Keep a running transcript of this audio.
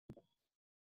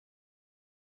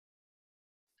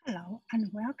Hello and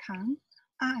welcome.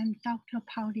 I am Dr.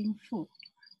 Pauline Fu.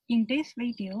 In this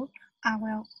video, I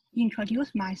will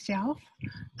introduce myself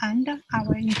and I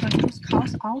will introduce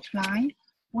course outline,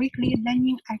 weekly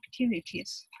learning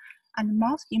activities, and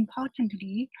most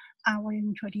importantly, I will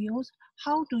introduce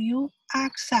how do you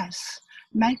access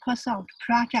Microsoft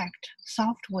Project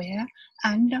software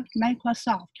and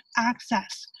Microsoft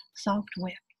Access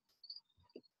software.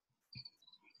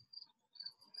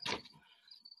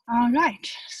 All right,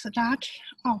 start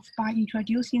off by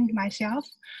introducing myself.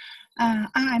 I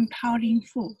am Pauline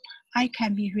Fu. I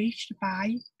can be reached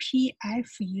by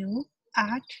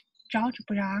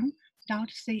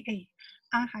pfu@georgebrown.ca.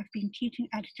 I have been teaching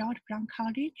at George Brown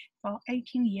College for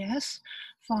 18 years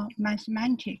for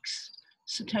mathematics,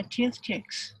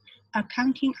 statistics,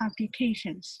 accounting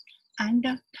applications,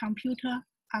 and computer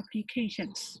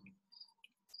applications.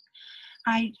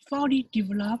 I fully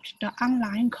developed the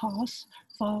online course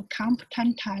for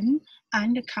COMP1115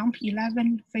 and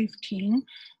COMP1115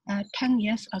 10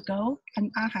 years ago,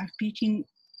 and I have been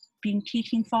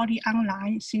teaching fully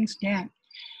online since then.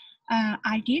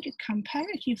 I did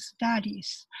comparative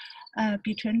studies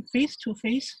between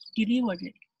face-to-face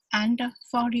delivery and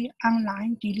fully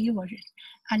online delivery,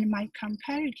 and my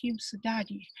comparative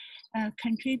study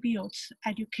contributes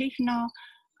educational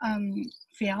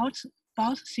fields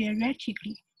both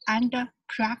theoretically and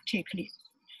practically.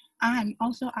 I am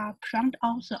also a prompt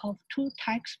author of 2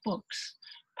 textbooks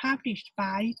published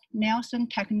by Nelson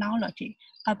Technology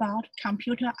about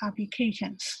computer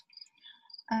applications.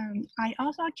 I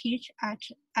also teach at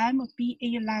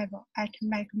MBA level at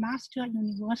McMaster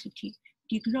University,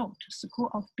 DeGroote School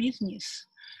of Business,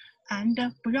 and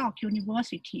Brock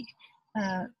University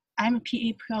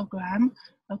MPA program,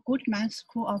 Goodman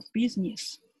School of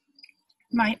Business.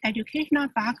 My educational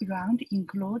background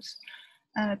includes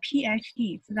a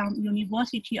PhD from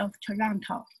University of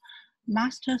Toronto,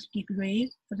 master's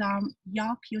degree from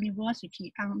York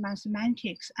University on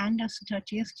mathematics and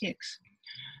statistics.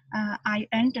 I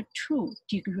earned 2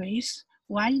 degrees,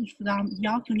 one from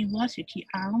York University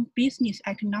on business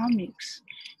economics.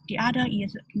 The other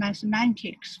is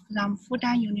mathematics from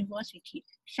Fudan University,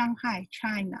 Shanghai,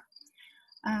 China.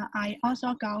 I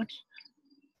also got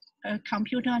a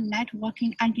computer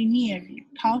networking engineering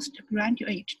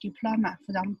postgraduate diploma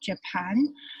from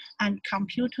Japan and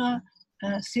computer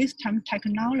system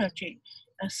technology,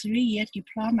 a 3-year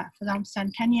diploma from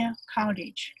Centennial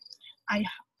College.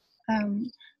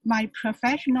 My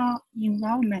professional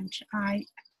involvement, I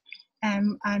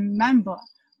am a member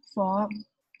for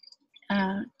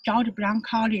George Brown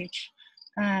College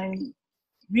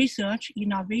Research,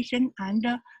 Innovation,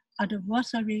 and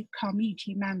Advisory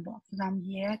Committee member from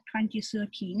year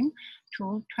 2013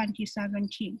 to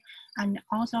 2017. And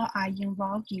also I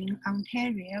involved in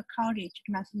Ontario College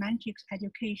Mathematics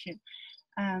Education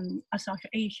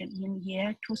Association in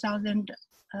year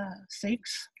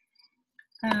 2006.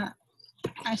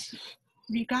 As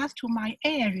regards to my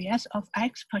areas of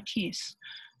expertise,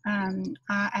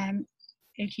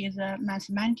 it is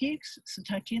mathematics,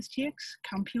 statistics,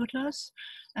 computers,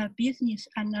 business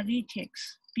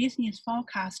analytics, business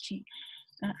forecasting,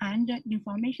 and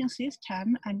information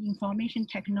system and information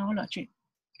technology.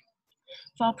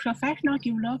 For professional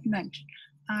development,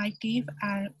 I gave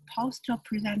a poster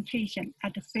presentation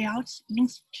at the Fields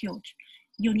Institute,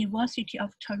 University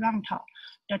of Toronto.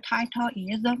 The title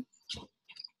is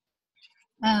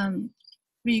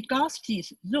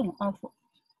Vygotsky's Zone of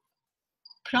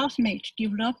Proximate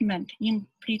Development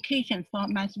Implications for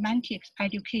Mathematics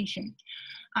Education.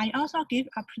 I also gave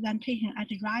a presentation at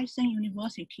Ryerson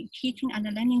University Teaching and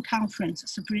Learning Conference,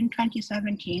 Spring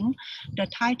 2017. The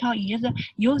title is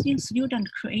Using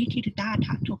Student-Created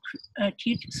Data to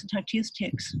Teach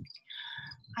Statistics.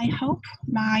 I hope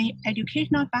my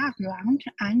educational background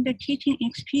and teaching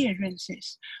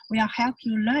experiences will help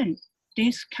you learn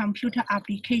this computer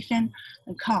application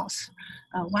course.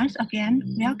 Once again,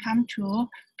 welcome to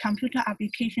Computer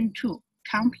Application 2,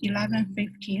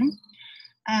 COMP1115.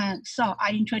 So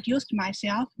I introduced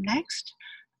myself. Next,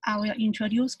 I will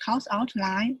introduce course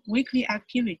outline, weekly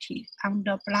activity on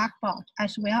the Blackboard,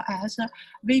 as well as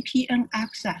VPN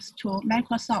access to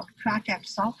Microsoft Project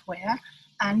software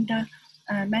and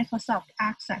Microsoft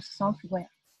Access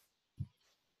software.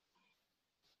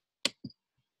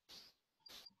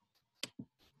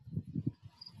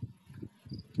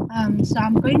 So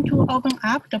I'm going to open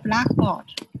up the Blackboard.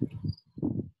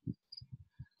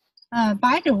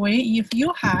 By the way, if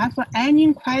you have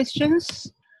any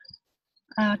questions,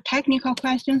 technical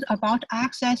questions about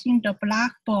accessing the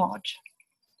Blackboard,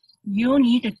 you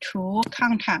need to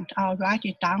contact or write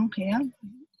it down here.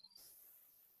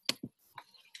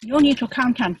 you need to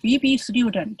contact BB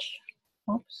student.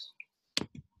 Oops.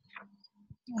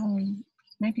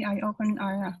 Maybe I open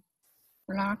a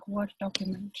black Word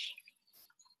document.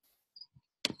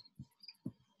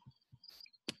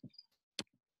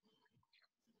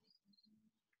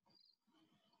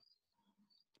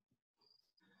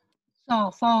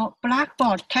 So for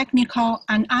Blackboard technical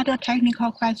and other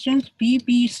technical questions,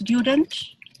 BB student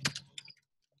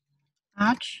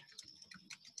at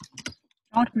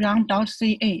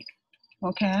 .brown.ca,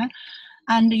 okay?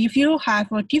 And if you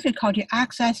have a difficulty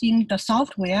accessing the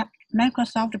software,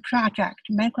 Microsoft Project,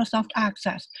 Microsoft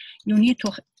Access, you need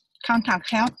to contact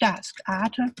help desk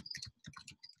at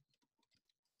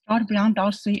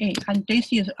 .brown.ca, and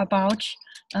this is about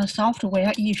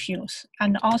software issues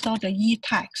and also the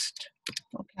e-text,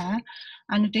 okay?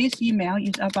 And this email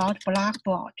is about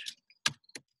Blackboard,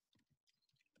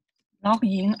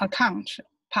 login account,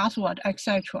 password,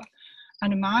 etc.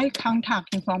 And my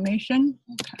contact information,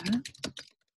 okay?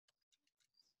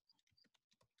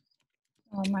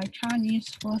 My Chinese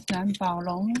first name,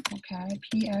 Baolong, okay,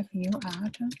 PFU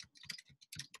at,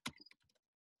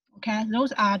 okay,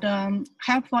 those are the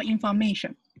helpful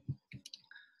information.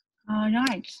 All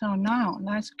right, so now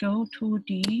let's go to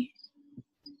the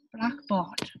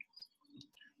Blackboard.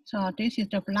 So this is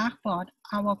the Blackboard.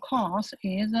 Our course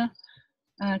is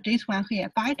this one here.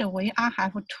 By the way, I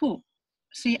have two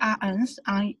CRNs.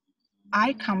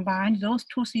 I combine those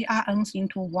two CRNs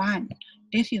into one.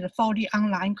 This is a fully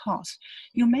online course.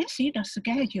 You may see the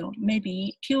schedule,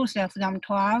 maybe Tuesday from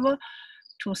 12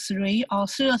 to 3 or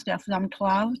Thursday from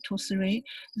 12 to 3.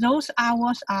 Those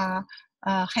hours are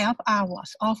help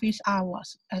hours, office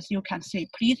hours, as you can see.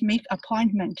 Please make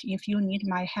appointment if you need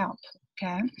my help,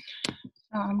 okay?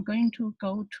 So I'm going to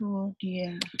go to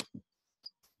the,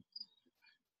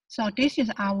 so this is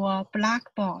our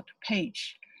Blackboard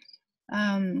page.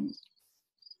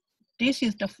 This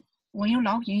is the, when you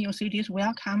log in, you see this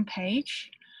welcome page,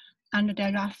 and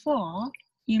there are 4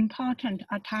 important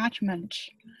attachments: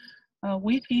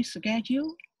 weekly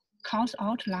schedule, course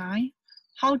outline,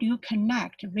 how do you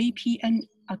connect VPN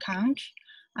account,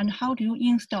 and how do you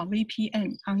install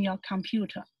VPN on your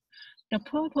computer. The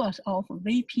purpose of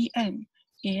VPN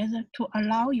is to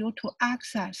allow you to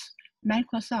access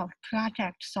Microsoft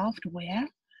Project software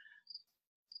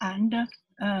and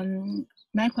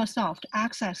Microsoft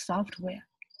Access software.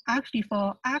 Actually,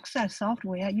 for Access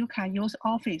software, you can use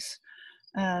Office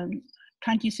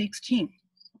 2016.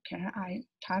 Okay, I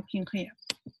type in here.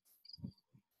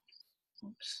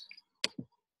 Oops.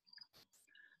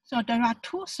 So there are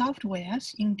 2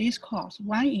 softwares in this course.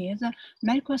 One is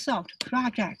Microsoft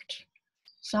Project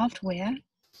software,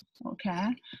 okay?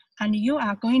 And you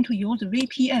are going to use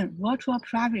VPN, Virtual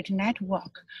Private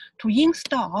Network, to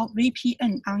install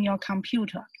VPN on your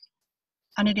computer.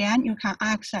 And then you can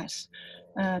access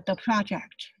the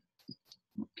project,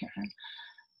 okay?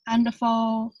 And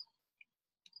for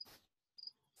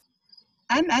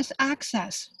MS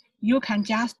Access, you can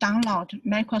just download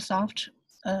Microsoft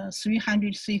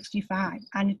 365,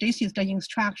 and this is the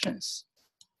instructions.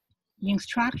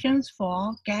 Instructions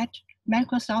for get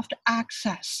Microsoft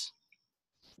Access.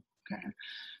 Okay.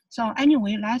 So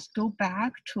anyway, let's go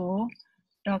back to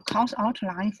the course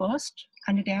outline first,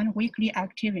 and then weekly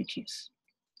activities.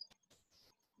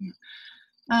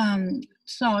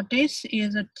 So this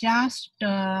is just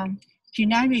the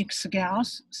generic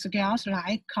skills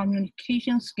like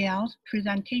communication skills,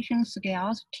 presentation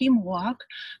skills, teamwork,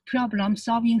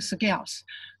 problem-solving skills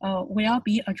will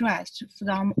be addressed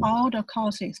from all the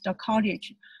courses the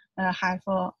college have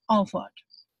offered.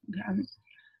 Okay.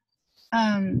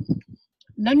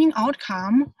 Learning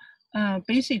outcome,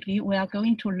 basically we are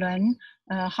going to learn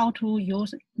how to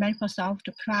use Microsoft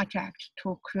Project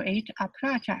to create a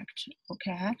project,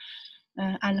 okay?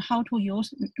 And how to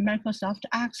use Microsoft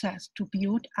Access to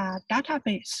build a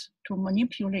database to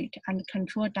manipulate and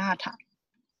control data.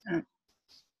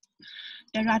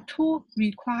 There are 2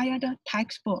 required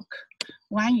textbooks.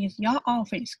 One is your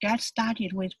Office, Get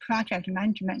Started with Project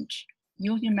Management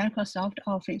using Microsoft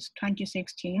Office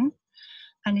 2016.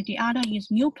 And the other is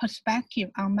New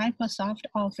Perspective on Microsoft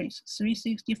Office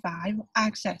 365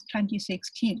 Access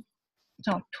 2016.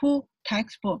 So 2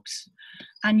 textbooks,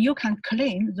 and you can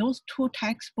claim those 2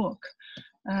 textbooks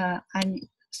and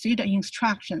see the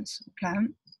instructions, okay?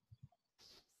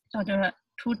 So there are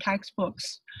 2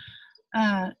 textbooks.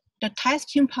 The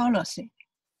testing policy.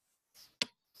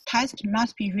 Test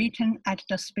must be written at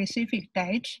the specific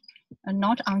date and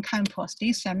not on campus.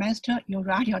 This semester, you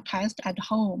write your test at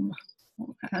home.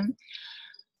 Okay.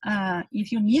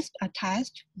 If you missed a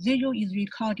test, 0 is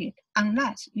recorded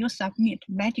unless you submit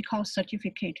medical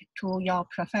certificate to your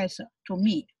professor, to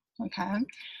me, okay?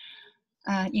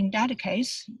 In that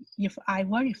case, if I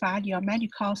verified your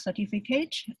medical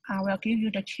certificate, I will give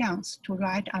you the chance to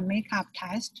write a makeup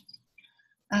test.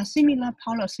 A similar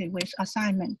policy with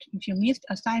assignment. If you missed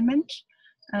assignment,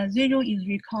 0 is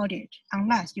recorded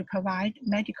unless you provide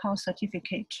medical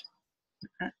certificate.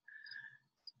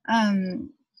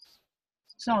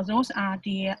 So those are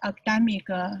the academic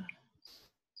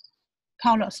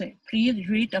policy. Please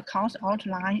read the course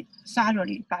outline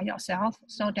thoroughly by yourself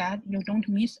so that you don't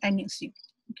miss anything,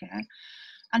 okay?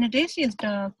 And this is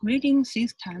the grading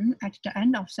system. At the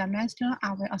end of semester,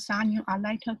 I will assign you a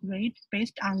letter grade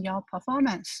based on your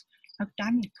performance,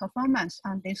 academic performance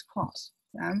on this course.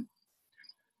 Okay?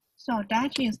 So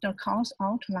that is the course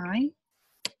outline.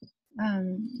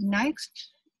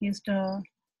 Next is the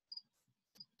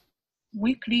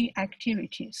weekly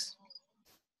activities.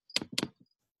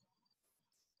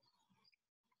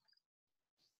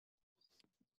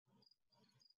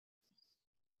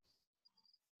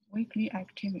 Weekly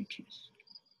activities.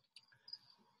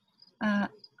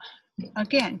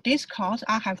 Again, this course,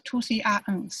 I have 2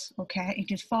 CRNs, okay?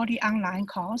 It is 40 online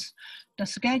course. The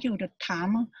scheduled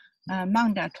time,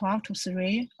 Monday 12 to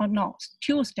 3, or no,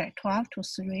 Tuesday 12 to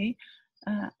 3,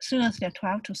 Thursday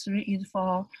 12 to 3 is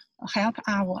for help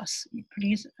hours.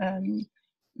 Please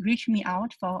reach me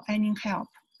out for any help,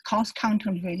 course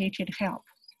content related help.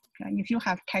 Okay? If you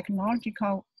have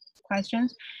technological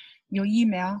questions, you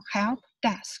email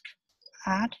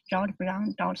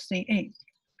helpdesk@georgebrown.ca.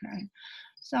 Okay?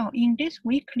 So in this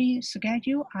weekly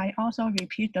schedule, I also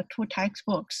repeat the 2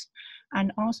 textbooks,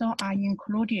 and also I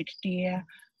included the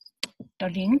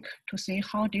link to see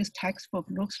how this textbook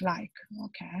looks like,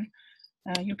 okay?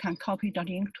 You can copy the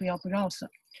link to your browser,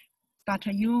 but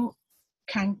you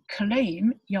can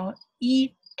claim your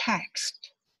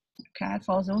e-text, okay,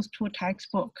 for those 2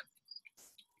 textbooks.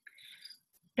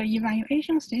 The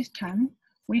evaluation system,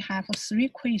 we have 3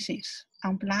 quizzes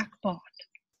on Blackboard.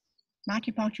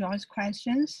 Multiple choice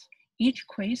questions, each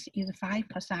quiz is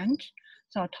 5%,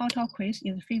 so total quiz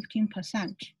is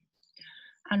 15%.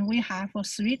 And we have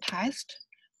 3 tests.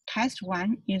 Test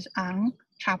 1 is on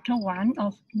chapter 1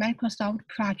 of Microsoft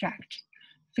project,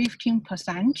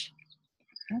 15%.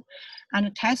 Okay.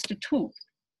 And test 2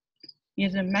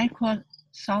 is a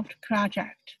Microsoft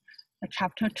project,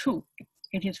 chapter 2.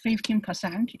 It is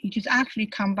 15%. It is actually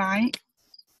combined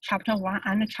chapter 1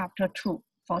 and chapter 2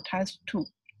 for test 2.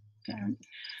 Okay.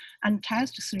 And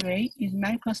test 3 is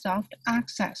Microsoft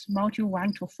Access module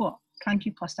 1 to 4,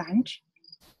 20%.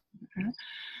 Okay.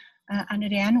 And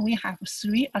then we have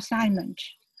 3 assignments.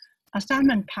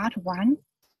 Assignment part 1,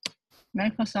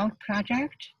 Microsoft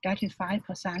project, that is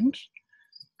 5%.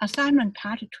 Assignment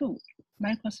part 2,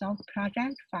 Microsoft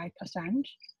project, 5%.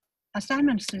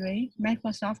 Assignment 3,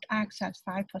 Microsoft Access,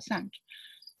 5%.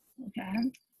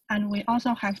 Okay. And we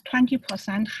also have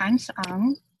 20%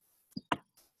 hands-on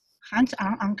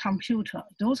on computer.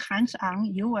 Those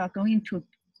hands-on, you are going to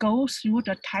go through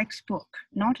the textbook,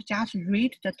 not just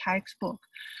read the textbook,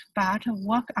 but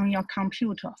work on your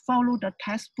computer, follow the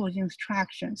textbook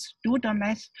instructions, do the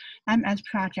MS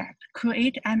project,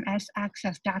 create MS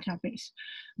Access database.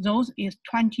 Those is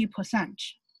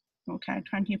 20%, okay,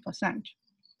 20%.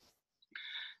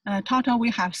 Total,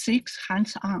 we have 6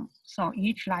 hands-on, so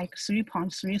each like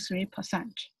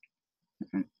 3.33%.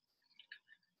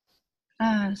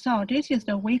 So this is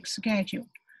the week schedule.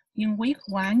 In week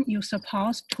 1, you're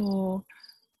supposed to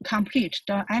complete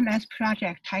the MS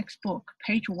project textbook,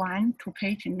 page 1 to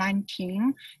page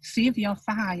 19, save your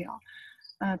file,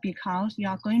 because you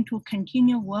are going to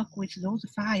continue work with those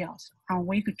files on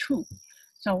week 2.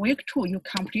 So week 2, you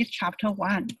complete chapter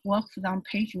 1, work from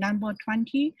page number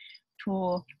 20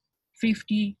 to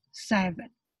 57,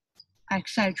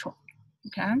 etc.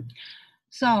 Okay,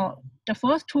 so the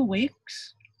first 2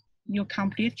 weeks, you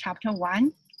complete chapter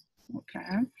 1,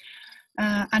 okay,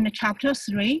 and chapter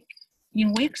 3,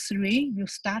 in week 3, you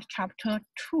start chapter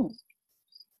 2,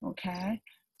 okay,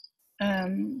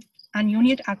 and you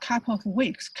need a couple of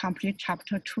weeks complete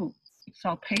chapter 2.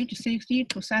 So page 60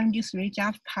 to 73,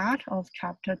 just part of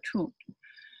chapter 2.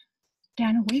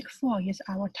 Then week 4 is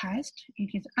our test.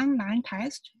 It is online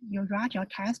test. You write your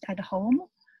test at home,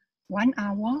 1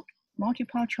 hour,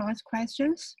 multiple choice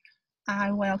questions.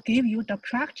 I will give you the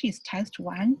practice test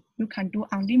 1. You can do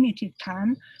unlimited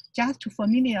time just to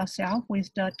familiar yourself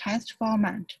with the test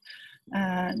format,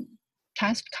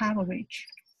 test coverage,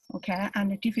 okay,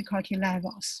 and the difficulty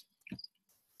levels.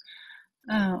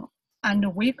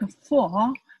 And week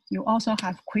 4, you also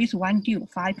have quiz 1 due,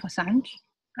 5%.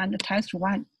 and test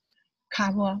 1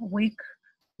 cover week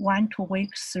 1 to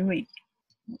week 3.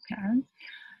 Okay,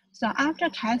 so after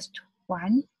test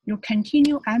 1, you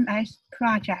continue MS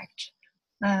project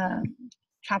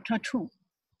chapter 2.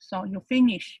 So you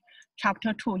finish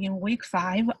chapter 2 in week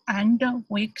 5 and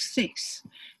week 6.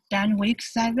 Then week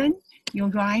 7, you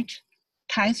write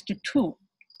test 2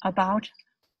 about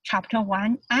chapter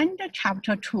 1 and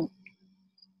chapter 2.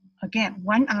 Again,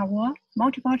 1 hour,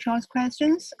 multiple choice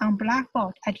questions on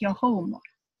Blackboard at your home.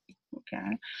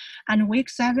 Okay, and week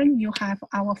 7, you have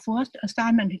our first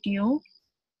assignment due.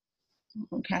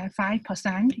 Okay,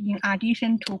 5% in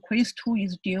addition to quiz 2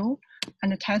 is due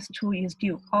and test 2 is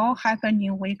due. All happen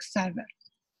in week 7.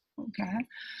 Okay,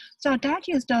 so that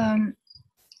is the,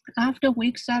 after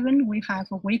week 7, we have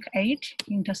week 8,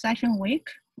 intercession week.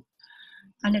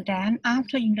 And then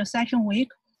after intercession week,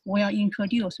 we'll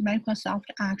introduce Microsoft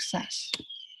Access.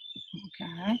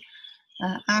 Okay,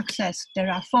 Access,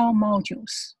 there are 4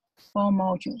 modules.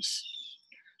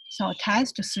 So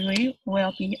test 3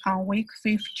 will be on week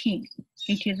 15.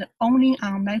 It is only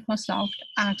on Microsoft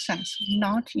Access,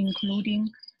 not including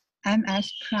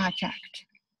MS Project.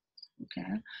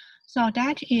 Okay, so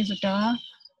that is the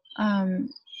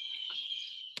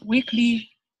weekly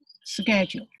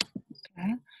schedule.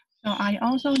 Okay, so I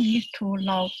also need to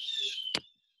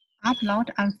upload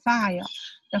and file.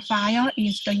 The file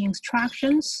is the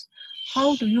instructions.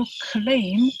 How do you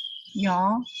claim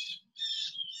your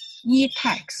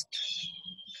e-text?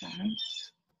 Okay,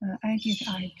 edit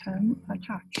item,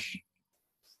 attach.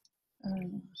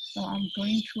 So I'm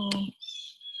going to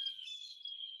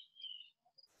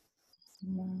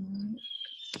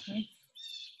okay,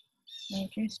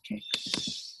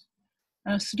 logistics.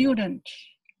 Student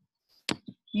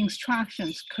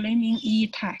instructions claiming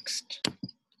e-text.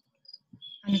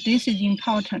 And this is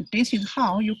important. This is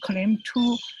how you claim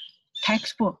 2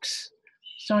 textbooks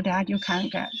so that you can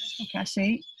get, okay,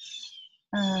 see,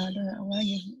 where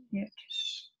is it?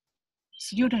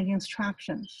 Student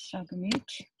instructions, submit.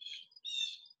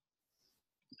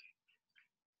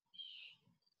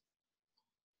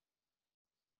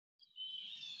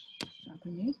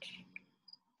 Submit.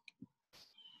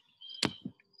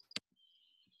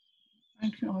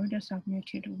 Actually already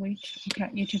submitted, wait, okay,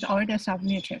 it is already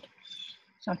submitted.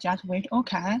 So just wait,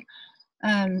 okay.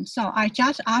 So I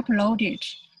just uploaded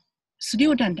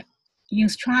student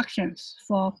instructions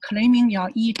for claiming your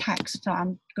e-text. So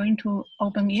I'm going to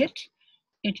open it.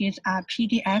 It is a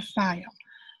PDF file.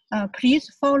 Please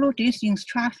follow these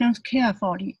instructions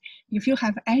carefully. If you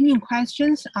have any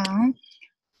questions on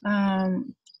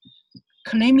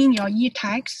claiming your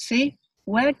e-text, see,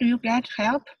 where do you get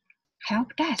help?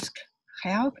 Help desk.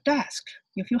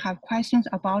 If you have questions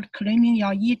about claiming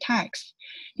your e-text.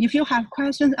 If you have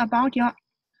questions about your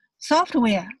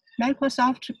software,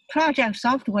 Microsoft project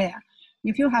software.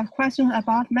 If you have questions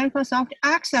about Microsoft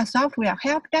Access software,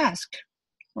 help desk,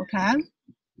 okay?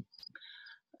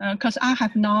 Because I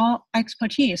have no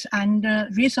expertise and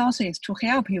resources to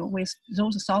help you with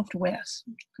those softwares.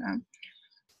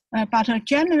 Okay? But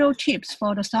general tips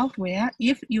for the software,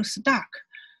 if you stuck,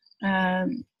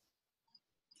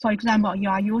 for example, you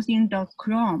are using the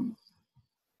Chrome,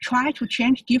 try to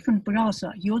change different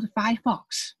browser, use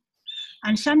Firefox.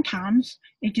 And sometimes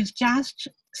it is just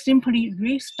simply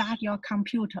restart your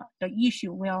computer. The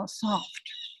issue will solve.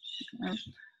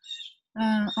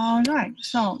 All right,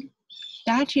 so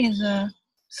that is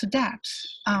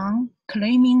steps on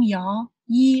claiming your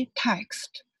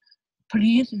e-text.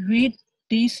 Please read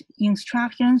these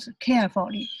instructions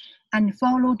carefully and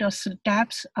follow the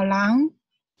steps along.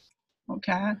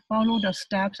 Okay, follow the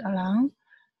steps along.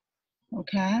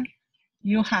 Okay,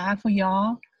 you have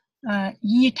your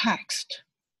e-text.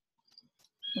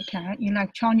 Okay,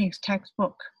 electronics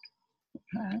textbook.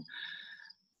 Okay.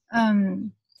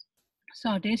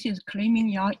 So this is claiming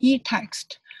your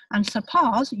e-text. And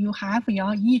suppose you have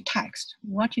your e-text.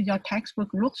 What is your textbook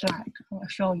looks like? I'll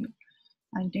show you.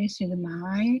 And this is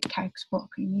my textbook,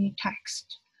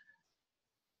 e-text.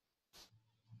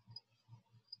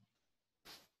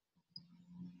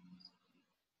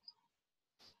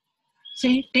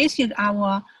 See, this is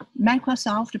our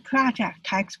Microsoft project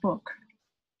textbook.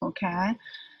 Okay,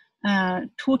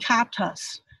 2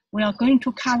 chapters. We are going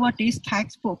to cover this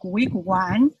textbook week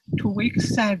 1 to week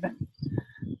 7.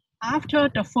 After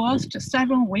the first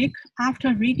 7 weeks,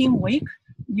 after reading week,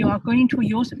 you are going to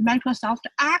use Microsoft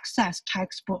Access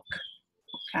textbook.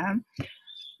 Okay,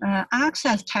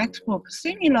 Access textbook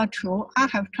similar to I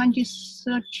have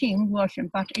 2013 version,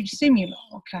 but it's similar.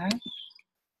 Okay,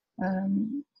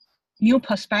 New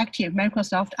Perspective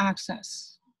Microsoft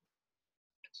Access.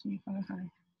 Let's see if I have.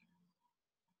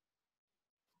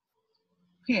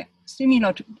 here,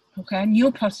 similar to, okay,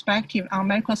 new perspective on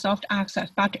Microsoft Access,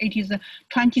 but it is a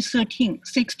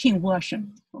 2013-16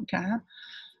 version, okay?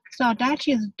 So that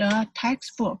is the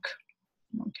textbook,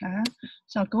 okay?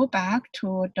 So go back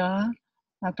to the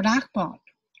Blackboard.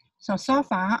 So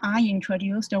far, I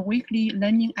introduced the weekly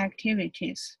learning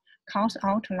activities, course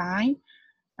outline,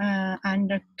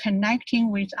 and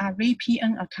connecting with a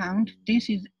VPN account. This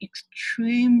is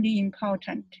extremely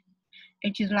important.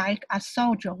 It is like a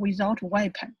soldier without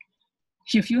weapon.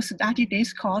 If you study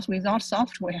this course without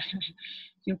software,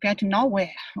 you get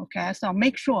nowhere, okay? So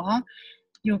make sure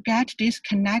you get this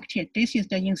connected. This is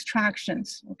the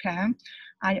instructions, okay?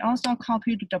 I also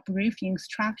copied the brief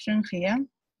instruction here,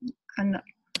 and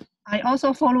I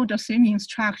also followed the same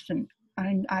instruction,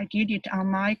 and I did it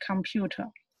on my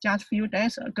computer just a few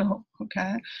days ago,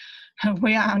 okay?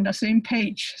 We are on the same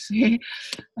page, see?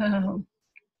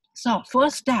 So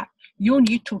first step, you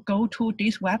need to go to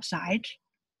this website,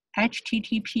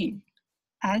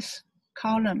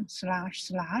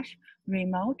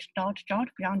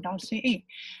 https://remote.georgebrown.ca,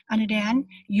 and then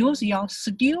use your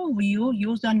StudioView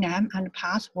username and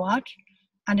password,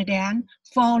 and then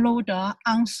follow the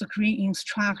on-screen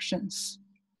instructions.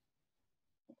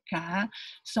 Okay,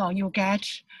 so you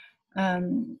get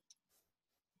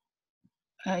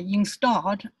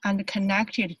installed and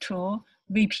connected to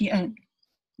VPN.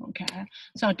 Okay,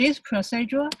 so this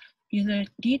procedure is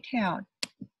detailed,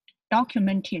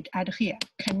 documented at here,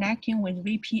 connecting with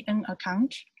VPN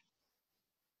account.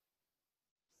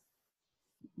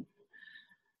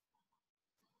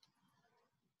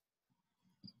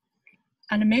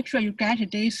 And make sure you get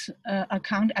this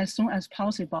account as soon as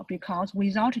possible, because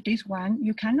without this one,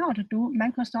 you cannot do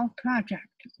Microsoft project,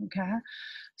 okay?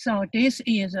 So this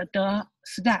is the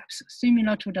steps,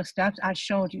 similar to the steps I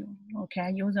showed you,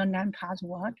 okay? Username,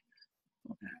 password,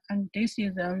 okay. And this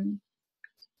is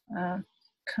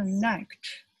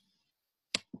connect.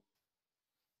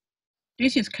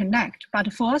 This is connect,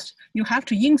 but first you have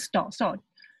to install. So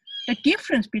the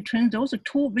difference between those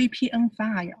two VPN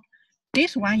files,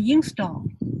 this one install,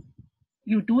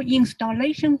 you do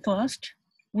installation first.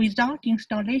 Without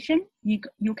installation, you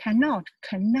cannot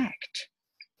connect.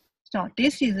 So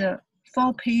this is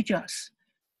 4 pages,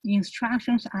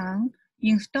 instructions on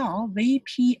install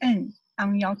VPN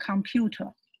on your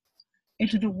computer.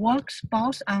 It works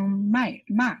both on my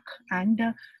Mac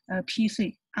and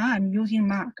PC. I'm using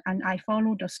Mac and I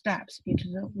follow the steps. It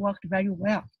worked very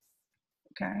well,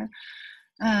 okay?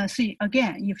 See,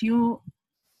 again, if you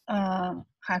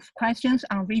have questions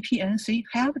on VPN, see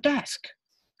help desk,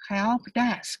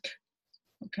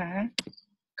 okay?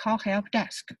 Call help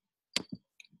desk,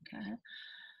 okay?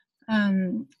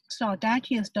 So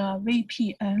that is the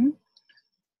VPN.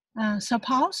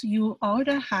 Suppose you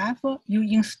already have, you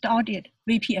installed it,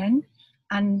 VPN,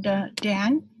 and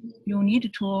then you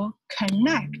need to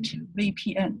connect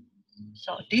VPN.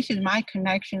 So this is my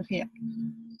connection here.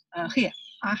 Here,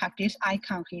 I have this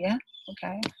icon here,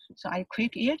 okay? So I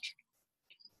click it,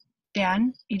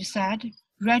 then it said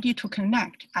ready to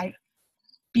connect.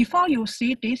 Before you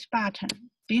see this button,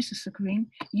 this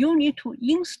screen, you need to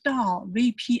install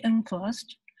VPN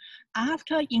first.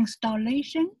 After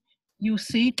installation, you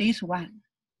see this one,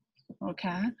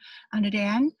 okay? And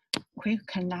then click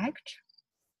connect.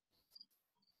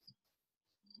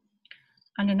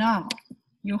 And now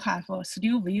you have a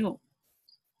StudioView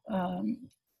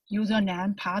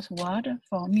username, password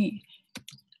for me.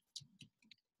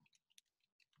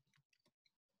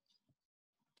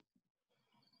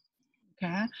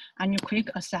 Okay, and you click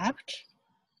accept.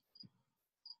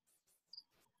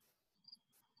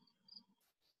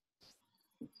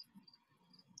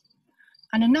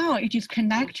 And now it is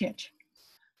connected.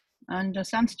 And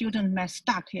some students may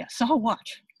stuck here. So what?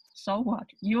 So what?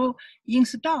 You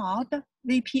installed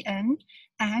VPN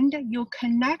and you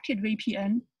connected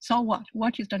VPN. So what?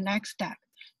 What is the next step?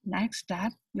 Next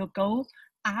step, you go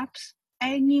apps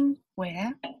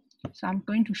anywhere. So I'm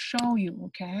going to show you,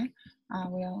 okay? I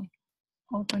will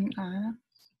open a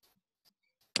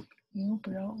new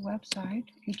website.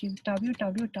 It is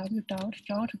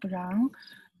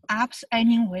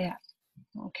www.georgebrown.appsanywhere.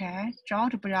 Okay,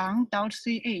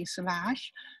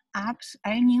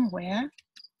 georgebrown.ca/appsanywhere.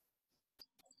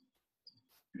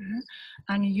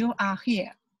 And you are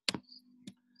here.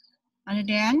 And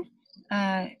then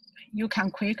you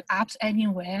can click apps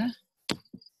anywhere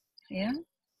here.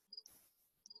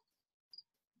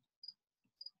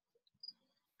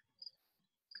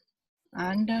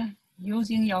 And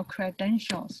using your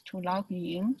credentials to log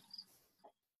in.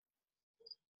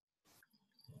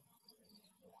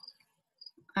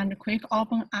 And click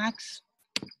open apps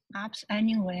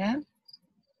anywhere.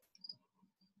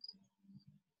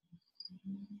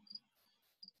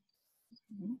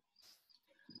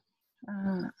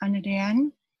 And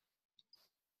then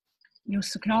you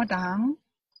scroll down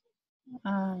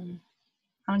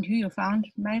until you found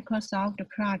Microsoft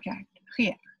project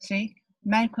here. See,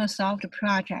 Microsoft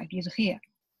project is here.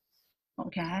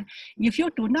 Okay, if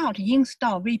you do not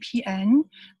install VPN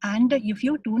and if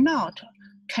you do not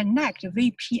connect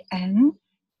VPN,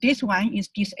 this one is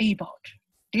disabled.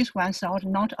 This one is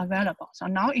not available. So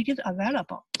now it is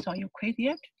available. So you click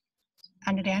it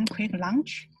and then click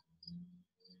launch.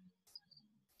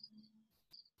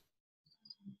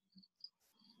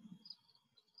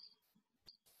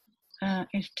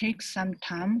 It takes some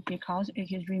time because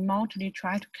it is remotely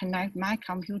trying to connect my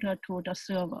computer to the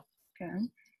server. Okay.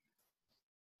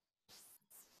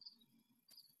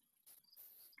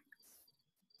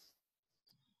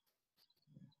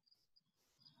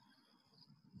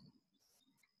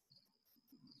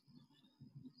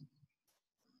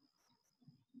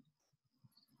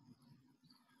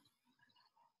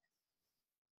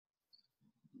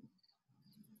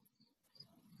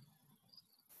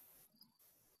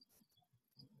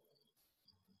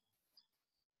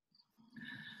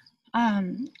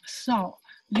 So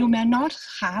you may not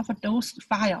have those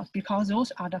files because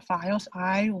those are the files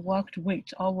I worked with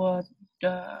over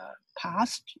the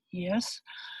past years.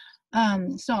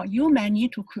 So you may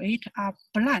need to create a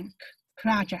blank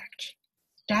project.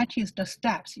 That is the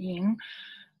steps in.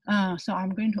 So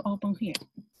I'm going to open here.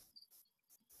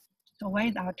 So where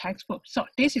is our textbook? So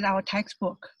this is our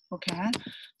textbook, okay?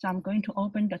 So I'm going to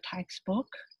open the textbook.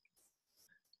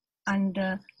 And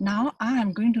now I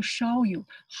am going to show you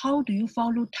how do you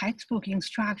follow textbook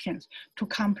instructions to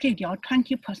complete your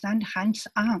 20%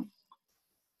 hands-on.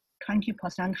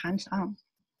 20% hands-on.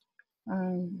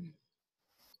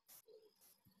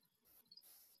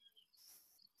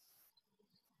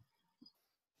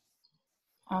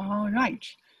 All right.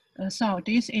 So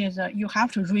this is, you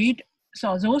have to read.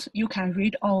 So those you can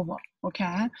read over,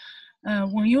 okay?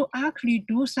 When you actually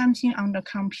do something on the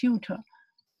computer,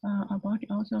 about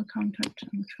also content,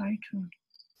 I'm trying to,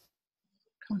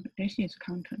 this is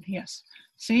content, yes.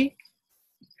 See,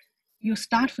 you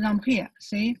start from here,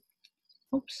 see,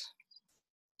 oops.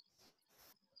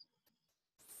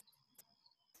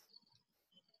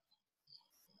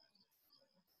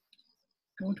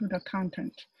 Go to the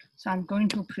content. So I'm going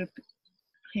to prepare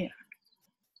here,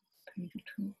 page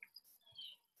 2.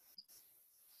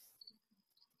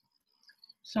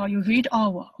 So you read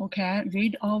over, okay?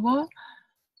 Read over,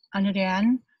 and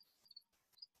then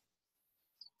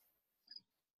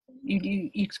you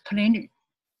explain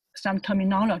some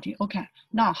terminology. Okay,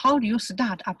 now how do you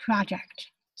start a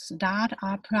project? Start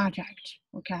a project,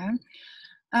 okay?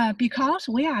 Because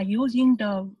we are using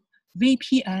the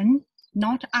VPN,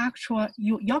 not actual,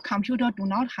 your computer do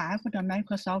not have the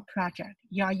Microsoft project.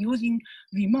 You are using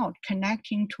remote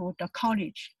connecting to the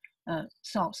college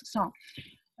source. So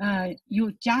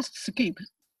you just skip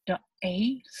the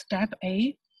step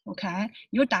A, okay?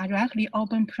 You directly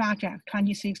open project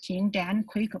 2016, then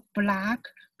click black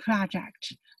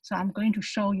project. So I'm going to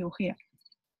show you here.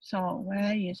 So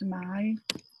where is my,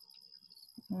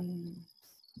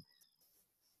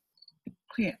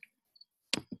 here.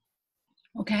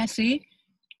 Okay, see,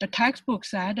 the textbook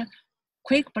said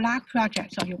quick black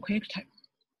project, so you click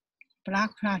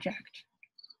black project.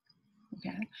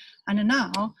 Okay, and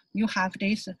now you have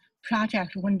this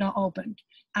project window opened,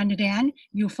 and then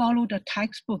you follow the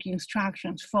textbook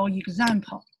instructions. For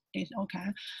example, this,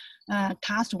 okay,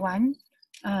 task 1,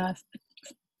 I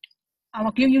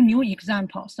will give you new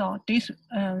example. So this,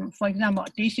 for example,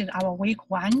 this is our week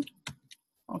 1,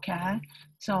 okay?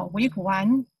 So week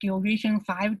 1, duration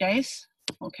 5 days,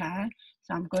 okay?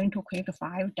 So I'm going to click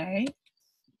 5 days.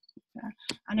 Okay.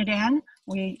 And then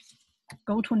we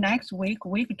go to next week,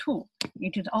 week 2.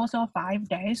 It is also 5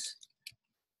 days.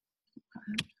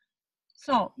 Okay.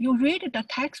 So you read the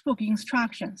textbook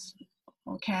instructions,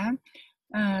 okay?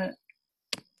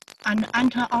 And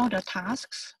enter all the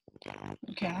tasks,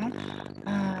 okay?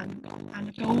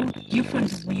 And go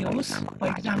different views. For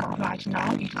example, right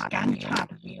now it is Gantt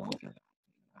chart view.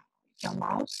 Your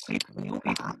mouse, click view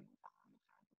bar.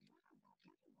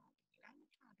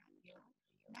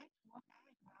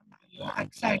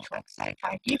 Etc.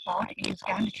 By default is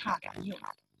Gantt chart view.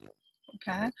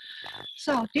 Okay,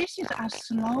 so this is a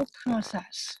slow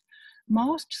process.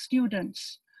 Most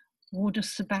students would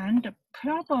spend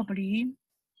probably,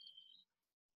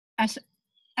 as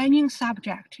any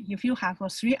subject, if you have a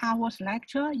 3 hours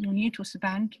lecture, you need to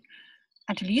spend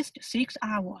at least 6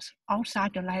 hours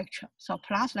outside the lecture. So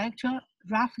plus lecture,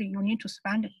 roughly you need to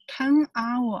spend 10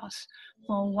 hours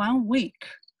for 1 week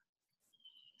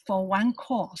for 1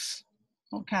 course,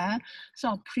 okay?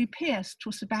 So prepare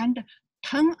to spend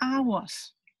 10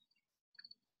 hours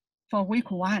for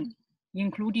week 1,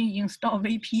 including install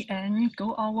VPN,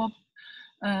 go over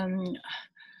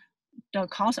the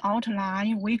course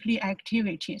outline, weekly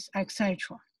activities, etc.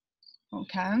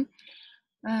 Okay,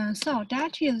 so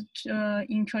that is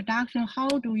introduction. How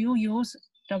do you use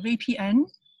the VPN?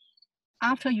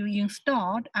 After you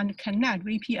installed and connect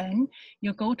VPN,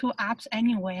 you go to Apps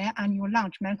Anywhere and you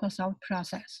launch Microsoft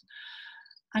Process.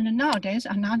 And now there's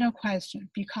another question.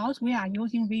 Because we are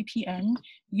using VPN,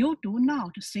 you do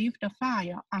not save the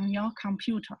file on your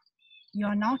computer. You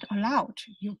are not allowed.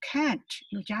 You can't.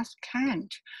 You just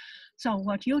can't. So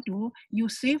what you do, you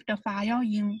save the file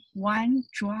in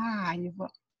OneDrive.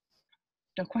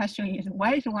 The question is,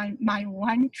 where is my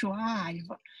OneDrive?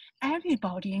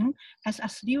 Everybody, as a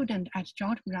student at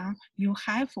George Brown, you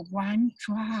have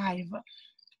OneDrive.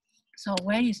 So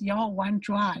where is your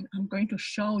OneDrive? I'm going to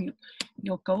show you.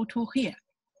 You go to here.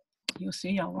 You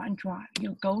see your OneDrive.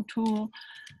 You go to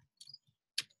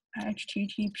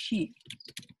HTTP,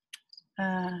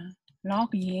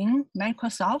 login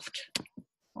Microsoft.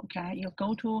 Okay, you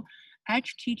go to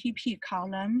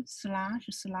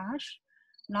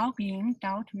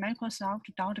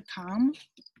http://login.microsoft.com.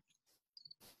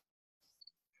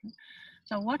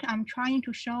 So what I'm trying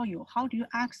to show you, how do you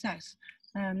access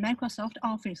Microsoft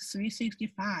Office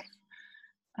 365?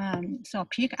 So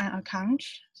pick an account.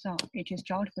 So it is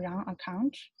George Brown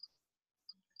account.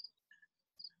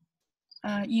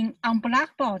 On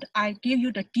Blackboard, I give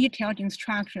you the detailed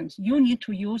instructions. You need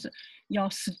to use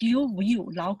your Studio View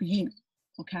login.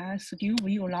 Okay, Studio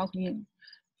View login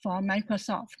for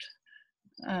Microsoft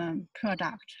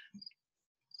product.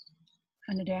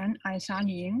 And then I sign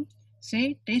in.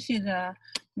 See, this is a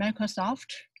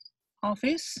Microsoft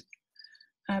Office.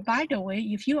 By the way,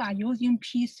 if you are using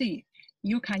PC,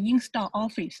 you can install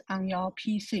Office on your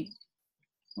PC.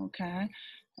 Okay,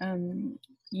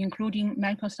 including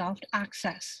Microsoft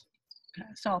Access. Okay.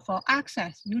 So for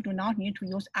Access, you do not need to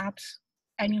use Apps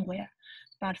Anywhere.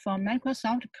 But for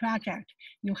Microsoft Project,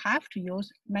 you have to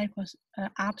use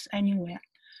Apps Anywhere.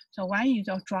 So when you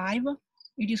use Drive,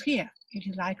 it is here. It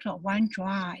is like a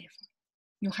OneDrive.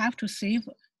 You have to save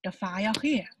the file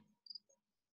here.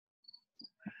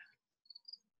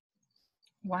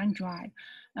 OneDrive.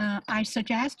 I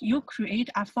suggest you create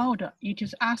a folder. It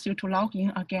is asked you to log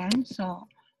in again. So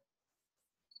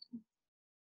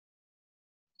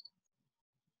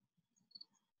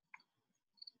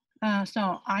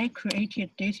I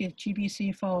created, this is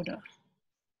GBC folder.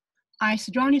 I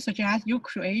strongly suggest you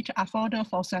create a folder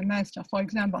for semester. For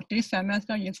example, this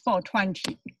semester is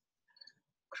 420.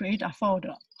 Create a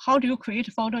folder. How do you create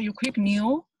a folder? You click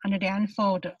new and then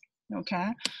folder.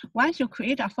 Okay. Once you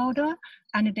create a folder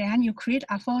and then you create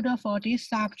a folder for this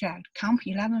subject,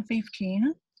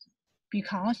 COMP1115,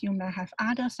 because you may have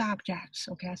other subjects.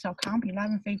 Okay. So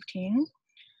COMP1115,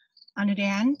 and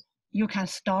then you can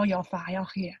store your file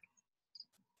here.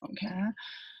 Okay.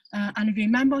 And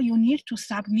remember, you need to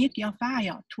submit your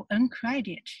file to earn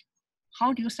credit.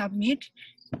 How do you submit?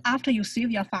 After you save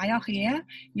your file here,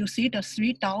 you see the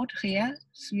 3 dots here,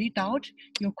 3 dots,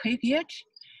 you click it,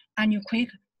 and you click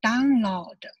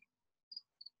download.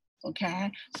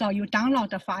 Okay, so you download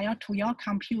the file to your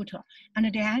computer, and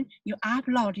then you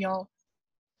upload your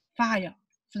file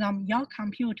from your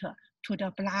computer to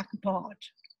the Blackboard.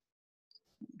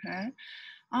 Okay,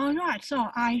 all right,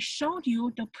 so I showed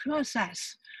you the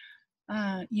process,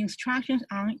 instructions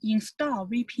on install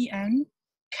VPN,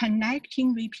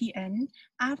 connecting VPN.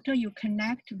 After you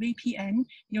connect VPN,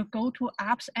 you go to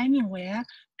Apps Anywhere,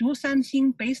 do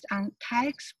something based on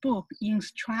textbook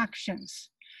instructions,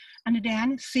 and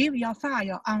then save your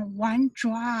file on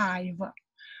OneDrive.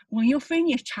 When you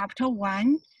finish chapter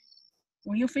 1,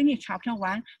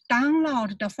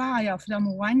 download the file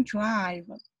from OneDrive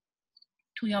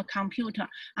to your computer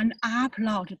and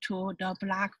upload to the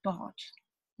Blackboard.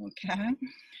 Okay.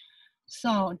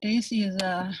 So this is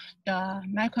the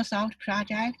Microsoft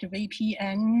project,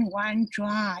 VPN,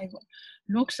 OneDrive.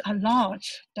 Looks a lot.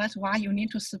 That's why you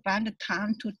need to spend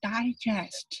time to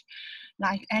digest.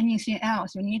 Like anything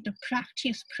else, you need to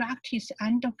practice, practice,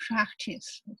 and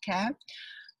practice, okay?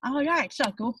 All right,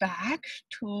 so go back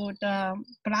to the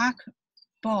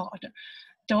Blackboard.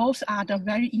 Those are the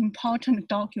very important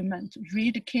documents.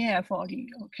 Read carefully,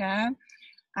 okay?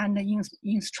 And the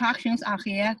instructions are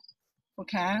here,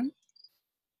 okay?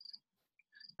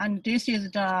 And this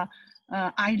is the,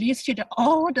 I listed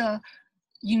all the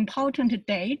important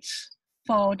dates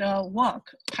for the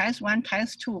work, test 1,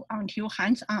 test 2, until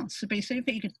hands-on,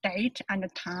 specific date and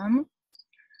time,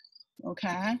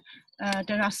 okay?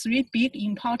 There are 3 big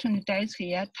important dates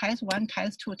here, test 1,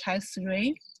 test 2, test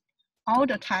 3. all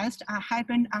the tests are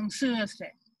happened on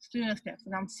Thursday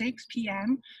from 6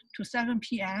 p.m. to 7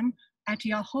 p.m. at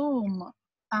your home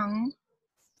on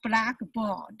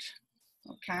Blackboard,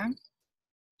 okay?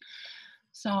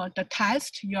 So the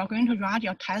test, you are going to write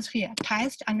your test here,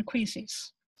 test and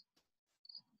quizzes.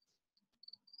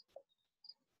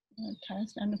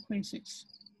 Test and quizzes.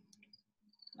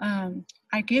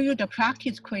 I give you the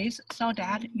practice quiz so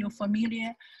that you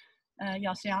familiar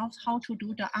yourselves how to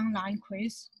do the online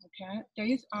quiz, okay?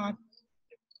 These are,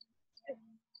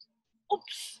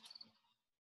 oops.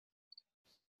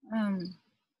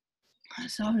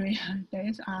 Sorry,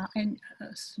 these are a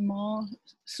small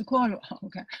squirrel,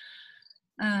 okay?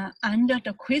 Under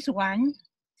the quiz 1,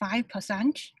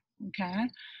 5%, okay?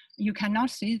 You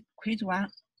cannot see quiz 1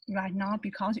 right now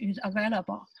because it is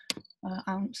available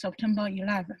on September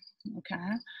 11,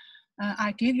 okay?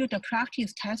 I give you the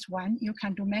practice test 1, you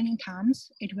can do many times,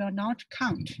 it will not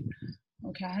count,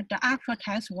 okay? The actual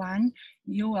test 1,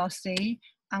 you will see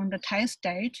on the test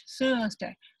date,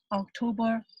 Thursday,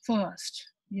 October 1st,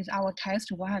 is our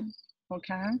test 1,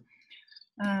 okay?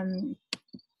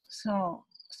 So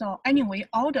anyway,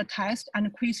 all the tests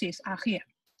and quizzes are here.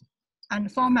 And the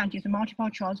format is multiple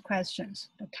choice questions,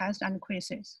 the test and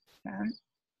quizzes, okay?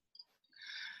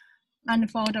 And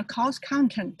for the course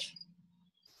content,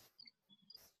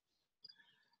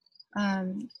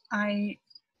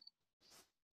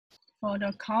 for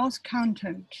the course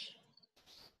content,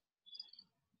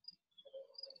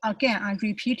 again, I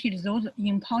repeated those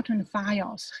important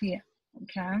files here,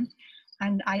 okay?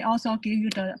 And I also give you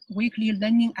the weekly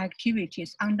learning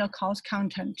activities under course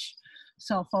content.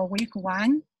 So for week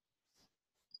 1,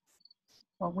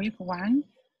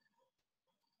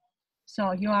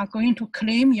 so you are going to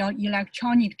claim your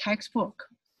electronic textbook,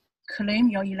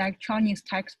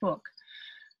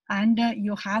 and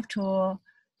you have to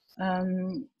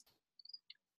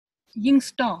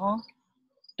install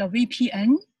the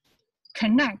VPN,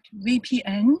 connect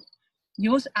VPN,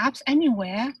 use apps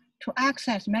anywhere to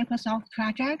access Microsoft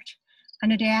project,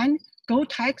 and then go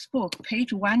textbook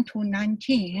page 1 to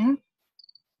 19,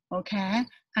 okay,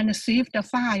 and save the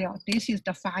file. This is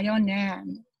the file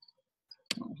name.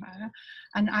 Okay.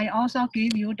 And I also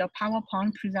give you the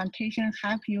PowerPoint presentation,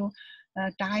 help you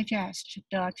digest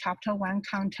the chapter 1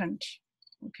 content,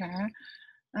 okay?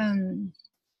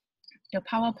 The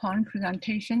PowerPoint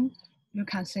presentation, you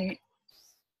can see,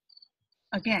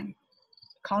 again,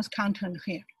 course content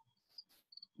here,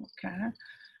 okay?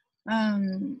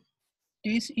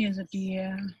 This is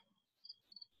the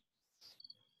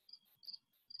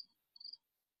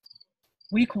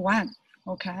week 1,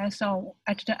 okay? So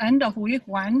at the end of week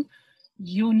 1,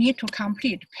 you need to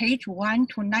complete page 1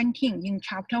 to 19 in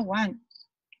chapter 1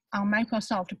 on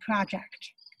Microsoft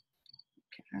project,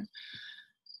 okay?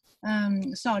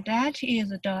 So that is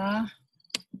the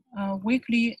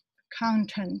weekly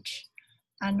content.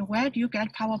 And where do you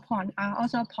get PowerPoint? I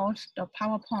also post the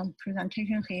PowerPoint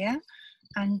presentation here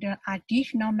and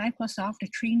additional Microsoft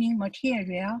training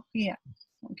material here,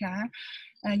 okay?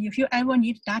 If you ever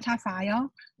need data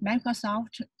file,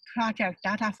 Microsoft project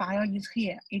data file is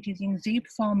here. It is in zip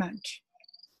format,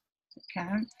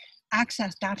 okay?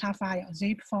 Access data file,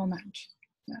 zip format.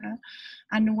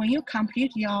 And when you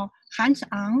complete your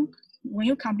hands-on, when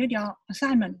you complete your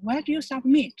assignment, where do you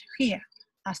submit? Here,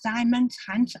 assignments,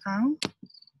 hands-on,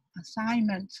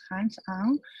 assignments,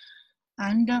 hands-on.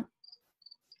 And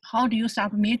how do you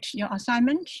submit your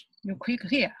assignment? You click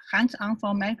here, hands-on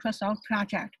for Microsoft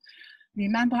project.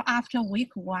 Remember, after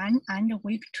week 1 and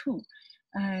week 2,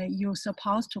 you're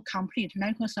supposed to complete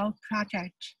Microsoft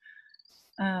project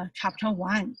chapter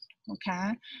 1,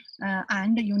 okay?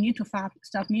 And you need to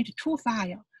submit 2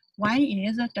 files. One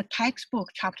is the textbook,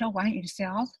 chapter 1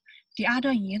 itself. The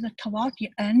other is toward the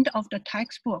end of the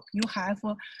textbook, you have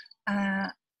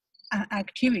an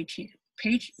activity,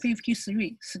 page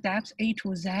 53, steps A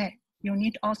to Z. You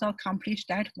need also complete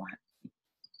that one,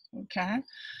 okay?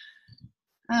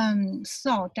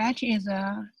 So that is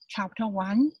chapter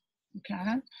 1,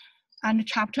 okay? And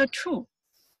chapter 2,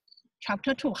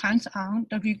 hands-on,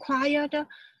 the required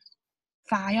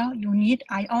file you need,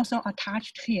 I also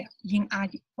attached here in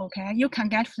okay? You can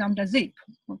get from the zip,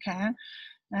 okay?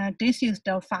 This is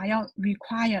the file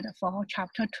required for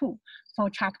chapter 2. For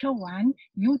chapter 1,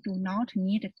 you do not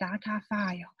need data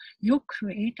file. You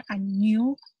create a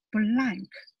new blank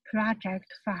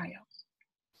project file.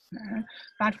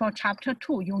 But for chapter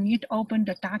 2, you need to open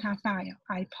the data file.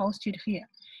 I posted here.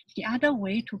 The other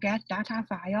way to get data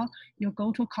file, you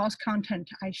go to course content.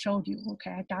 I showed you,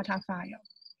 okay, data file.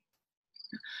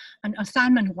 And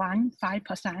assignment 1,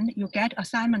 5%, you get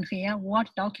assignment here, Word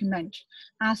document,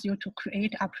 asks you to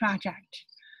create a project.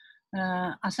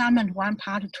 assignment 1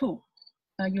 part 2.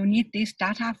 You need this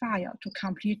data file to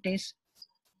complete this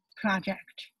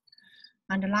project.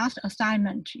 And the last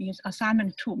assignment is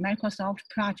assignment 2, Microsoft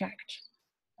project,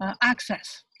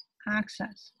 access.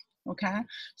 Okay,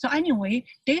 so anyway,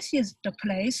 this is the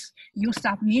place you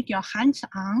submit your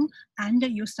hands-on and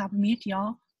you submit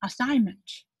your assignment,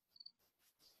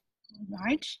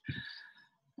 right?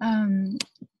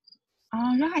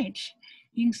 All right,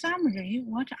 in summary,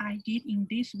 what I did in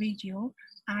this video,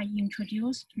 I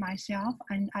introduced myself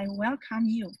and I welcome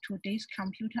you to this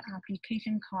computer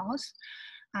application course.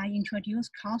 I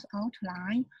introduced course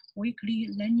outline, weekly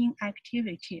learning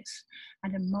activities,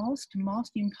 and the most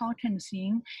important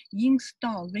thing,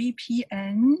 install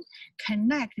VPN,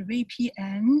 connect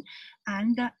VPN,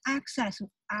 and access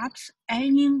apps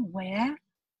anywhere.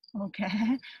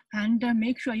 Okay, and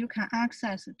make sure you can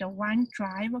access the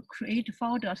OneDrive, create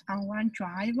folders on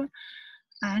OneDrive,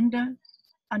 and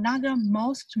another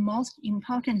most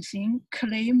important thing,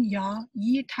 claim your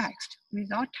e-text.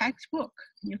 Without textbook,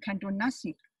 you can do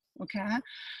nothing, okay?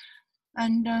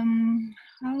 And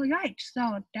all right,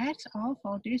 so that's all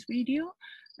for this video.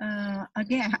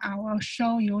 Again, I will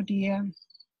show you the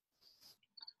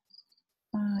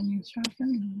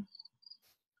instruction.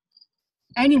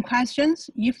 Any questions?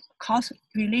 If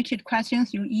course-related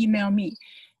questions, you email me.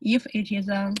 If it is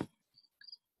a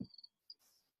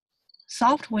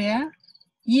software,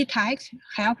 e-text,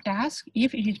 help desk.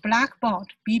 If it is Blackboard,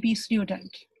 BB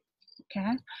student,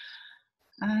 okay?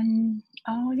 And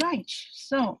all right,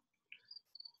 so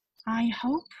I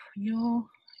hope you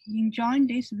enjoyed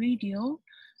this video,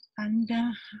 and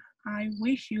I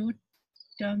wish you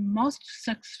the most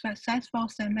successful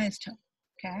semester,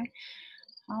 okay?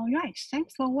 All right,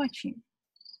 thanks for watching.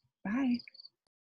 Bye.